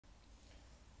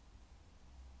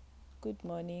Good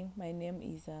morning. My name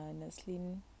is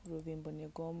Naslin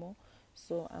Rovimbonegomo.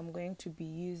 So I'm going to be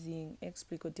using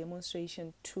Xplico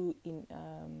demonstration 2 in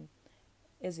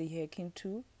as a hacking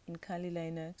tool in Kali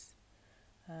Linux.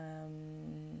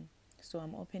 So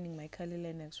I'm opening my Kali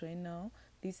Linux right now.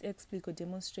 This Xplico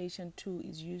demonstration 2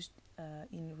 is used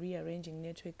in rearranging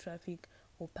network traffic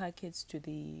or packets to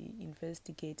the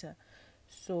investigator.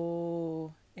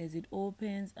 So as it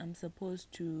opens, I'm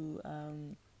supposed to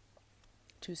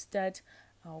start.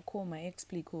 I'll call my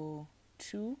Xplico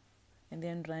 2 and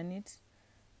then run it.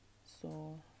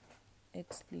 So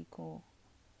Xplico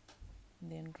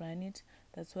and then run it.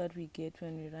 That's what we get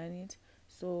when we run it.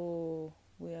 So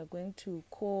we are going to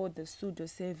call the sudo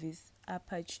service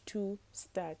apache 2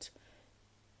 start.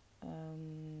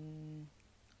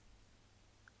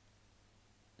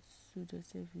 Sudo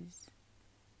service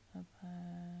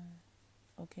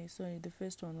okay, sorry, the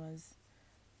first one was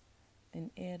an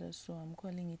error, so I'm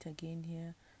calling it again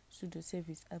here. Sudo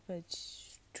service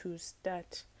apache 2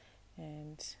 start,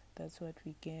 and that's what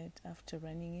we get after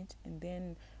running it. And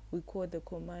then we call the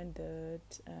command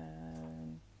that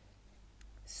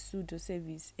sudo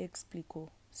service Xplico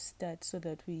start, so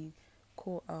that we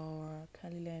call our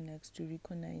Kali Linux to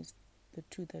recognize the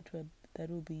two that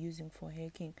we'll be using for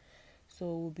hacking.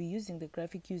 So we'll be using the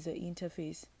graphic user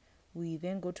interface. We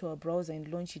then go to our browser and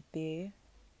launch it there.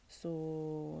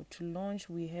 So to launch,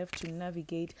 we have to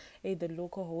navigate either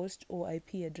localhost or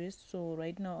IP address. So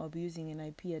right now I'll be using an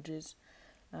IP address,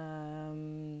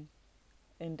 and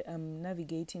I'm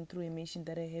navigating through a machine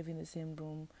that I have in the same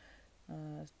room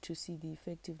to see the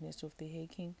effectiveness of the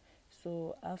hacking.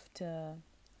 So after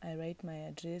I write my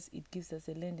address, it gives us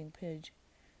a landing page.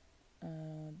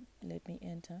 Let me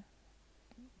enter.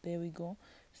 There we go.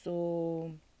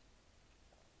 So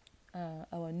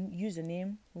our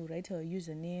username, we'll write our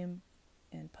username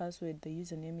and password. The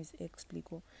username is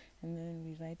Xplico, and then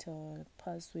we write our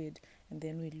password, and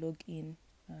then we log in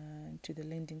to the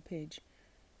landing page.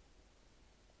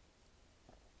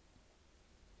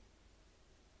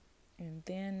 And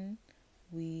then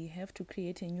we have to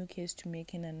create a new case to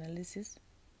make an analysis.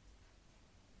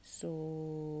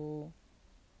 So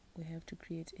we have to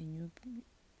create a new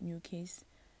case.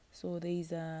 So there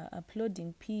is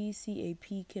uploading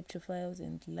PCAP capture files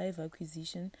and live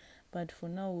acquisition, but for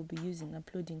now we'll be using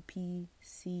uploading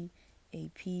PCAP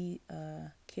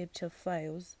capture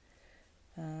files.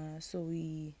 So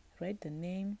we write the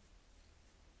name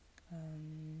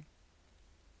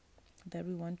that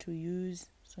we want to use.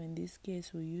 So in this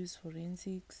case we use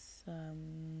forensics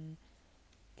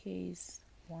case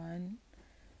 1,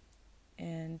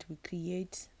 and we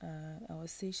create our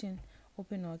session,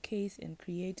 open our case and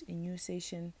create a new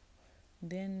session.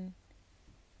 Then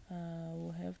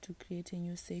we'll have to create a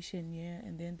new session here,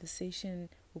 and then the session,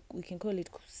 we can call it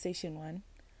session 1,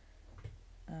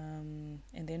 and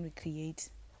then we create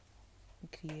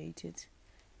it.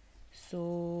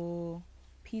 So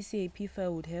PCAP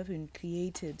file would have been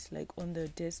created like on the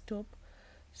desktop.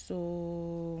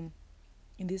 So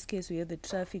in this case we have the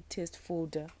traffic test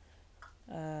folder.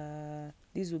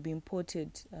 These will be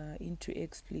imported into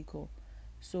Xplico.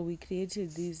 So we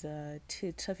created this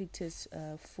traffic test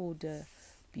folder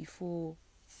before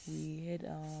we had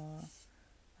our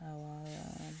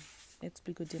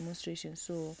Xplico demonstration.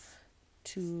 So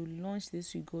to launch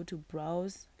this, we go to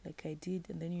browse like I did,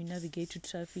 and then you navigate to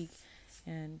traffic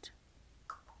and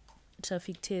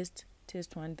traffic test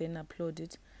 1, then upload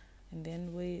it, and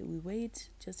then we wait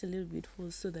just a little bit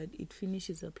so that it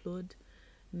finishes upload.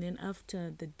 And then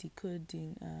after the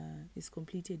decoding is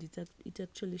completed, it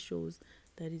actually shows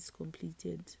that it's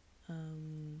completed.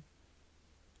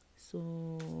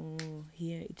 So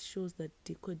here it shows that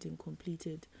decoding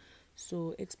completed.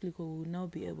 So Xplico will now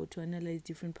be able to analyze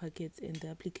different packets and the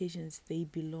applications they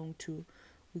belong to.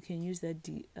 We can use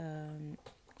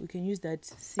that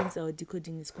since our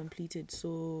decoding is completed.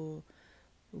 So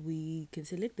we can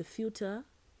select the filter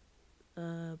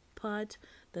part.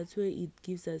 That's where it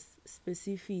gives us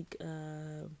specific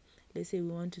let's say we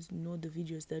want to know the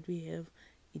videos that we have.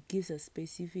 It gives us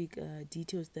specific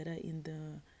details that are in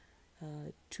the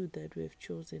tool that we have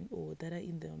chosen, or that are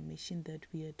in the machine that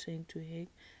we are trying to hack.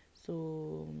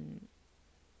 So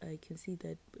I can see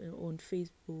that on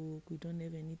Facebook we don't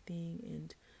have anything,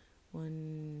 and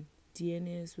on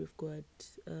DNS we've got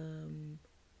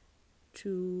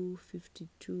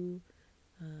 252,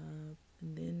 and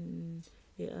then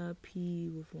ARP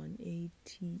with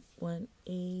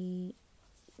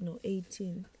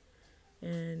 18.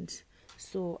 And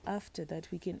so after that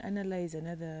we can analyze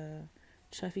another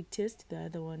traffic test, the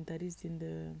other one that is in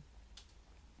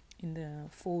the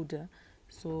folder.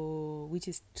 so which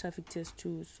is traffic test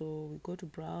 2. So we go to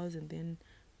browse, and then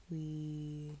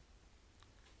we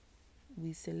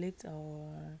select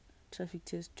our traffic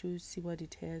test 2, see what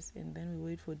it has, and then we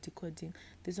wait for decoding.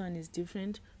 This one is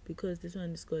different because this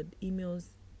one has got emails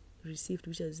received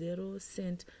which are 0,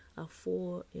 sent are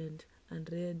 4, and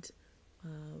unread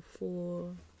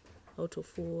 4 out of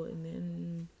 4. And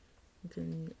then you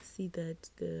can see that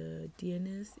the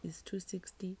DNS is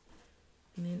 260,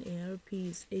 and then ARP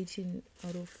is 18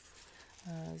 out of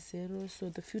 0. So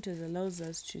the filters allows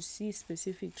us to see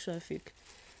specific traffic.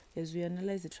 As we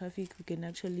analyze the traffic, we can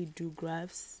actually do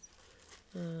graphs.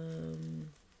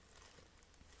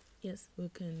 Yes, we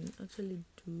can actually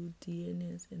do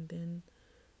DNS and then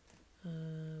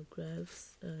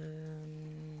graphs.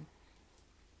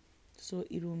 So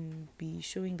it will be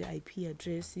showing the IP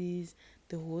addresses,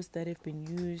 the hosts that have been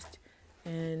used,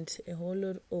 and a whole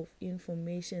lot of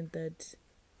information that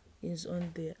is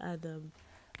on the other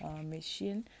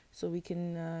machine. So we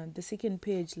can, the second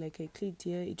page, like I clicked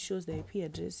here, it shows the IP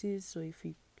addresses. So if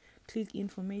we click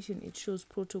information, it shows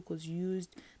protocols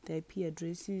used, the IP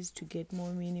addresses to get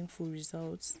more meaningful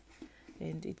results,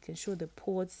 and it can show the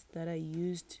ports that are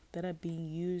used, that are being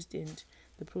used, and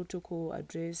the protocol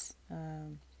address,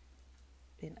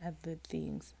 and other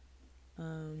things.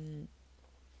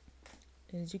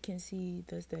 As you can see,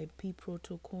 that's the IP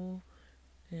protocol,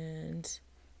 and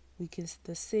we can,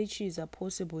 the searches are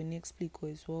possible in Xplico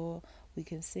as well. We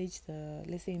can search the,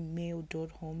 let's say,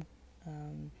 mail.home.com.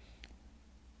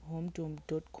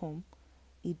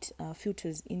 It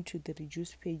filters into the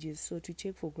reduced pages. So to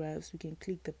check for graphs, we can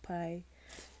click the pie.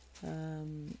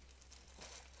 You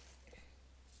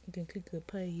can click the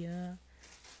pie here,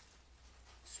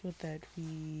 so that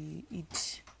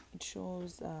it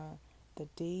shows the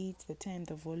date, the time,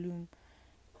 the volume,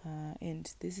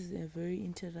 and this is a very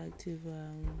interactive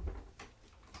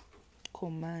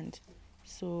command.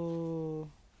 So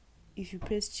if you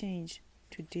press change,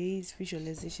 today's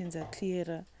visualizations are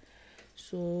clearer.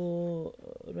 So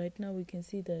right now we can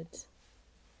see that,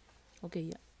 okay,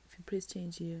 yeah, if you press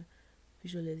change here,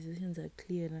 visualizations are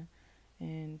clearer,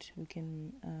 and we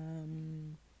can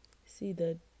see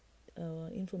that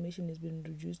information has been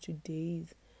reduced to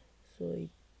days. So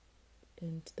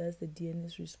and that's the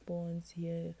DNS response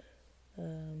here.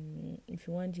 If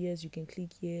you want years, you can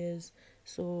click years.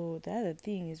 So the other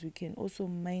thing is we can also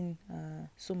mine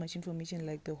so much information,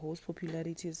 like the host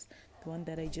popularities, the one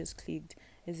that I just clicked,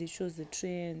 as it shows the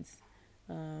trends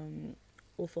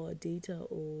of our data.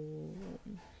 Or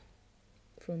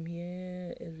from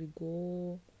here, as we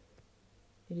go,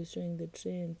 it is showing the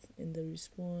trends and the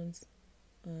response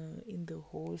in the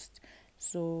host.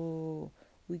 So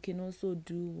we can also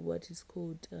do what is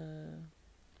called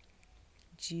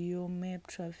geomap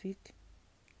traffic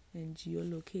and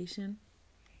geolocation.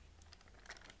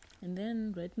 And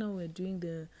then right now we're doing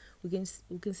we can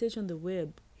search on the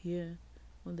web here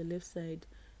on the left side.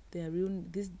 There are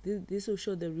this will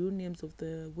show the real names of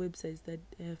the websites that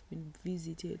have been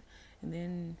visited, and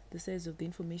then the size of the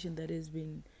information that has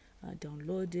been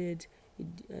downloaded.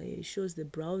 It shows the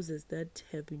browsers that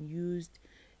have been used,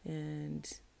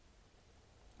 and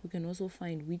we can also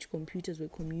find which computers were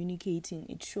communicating.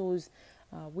 It shows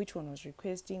which one was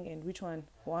requesting and which one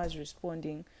was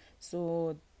responding.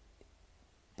 So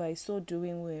by so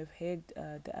doing, we have hacked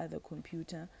the other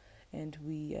computer, and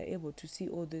we are able to see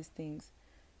all these things,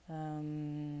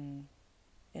 and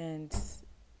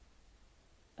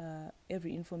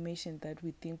every information that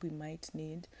we think we might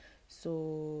need.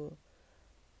 So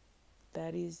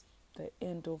that is the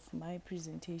end of my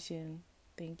presentation.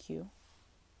 Thank you.